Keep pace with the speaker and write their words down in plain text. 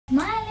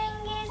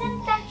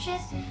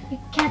catches, you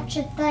catch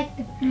it like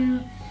the flu.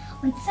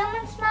 When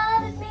someone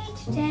smiled at me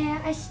today,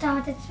 I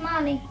started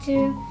smiling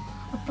too.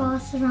 I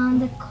pass around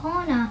the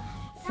corner.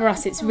 For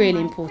us, it's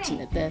really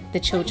important that the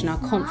children are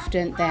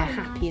confident, they're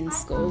happy in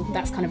school.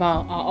 That's kind of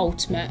our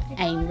ultimate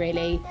aim,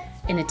 really,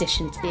 in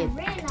addition to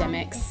the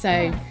academics.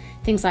 So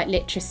things like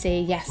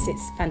literacy, yes,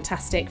 it's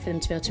fantastic for them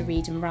to be able to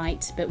read and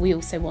write, but we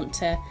also want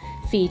to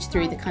feed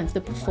through the kind of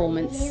the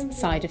performance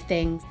side of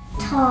things.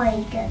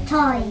 Tiger,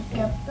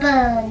 tiger,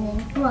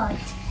 burning bright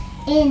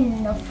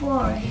in the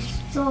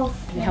forest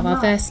of We have our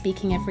verse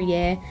speaking every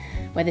year,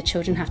 where the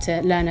children have to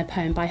learn a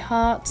poem by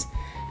heart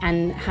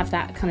and have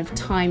that kind of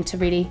time to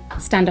really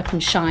stand up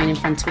and shine in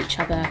front of each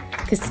other.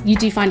 Because you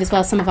do find as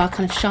well some of our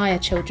kind of shyer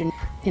children,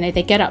 you know,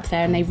 they get up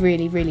there and they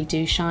really, really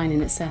do shine,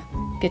 and it's a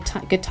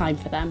good time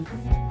for them.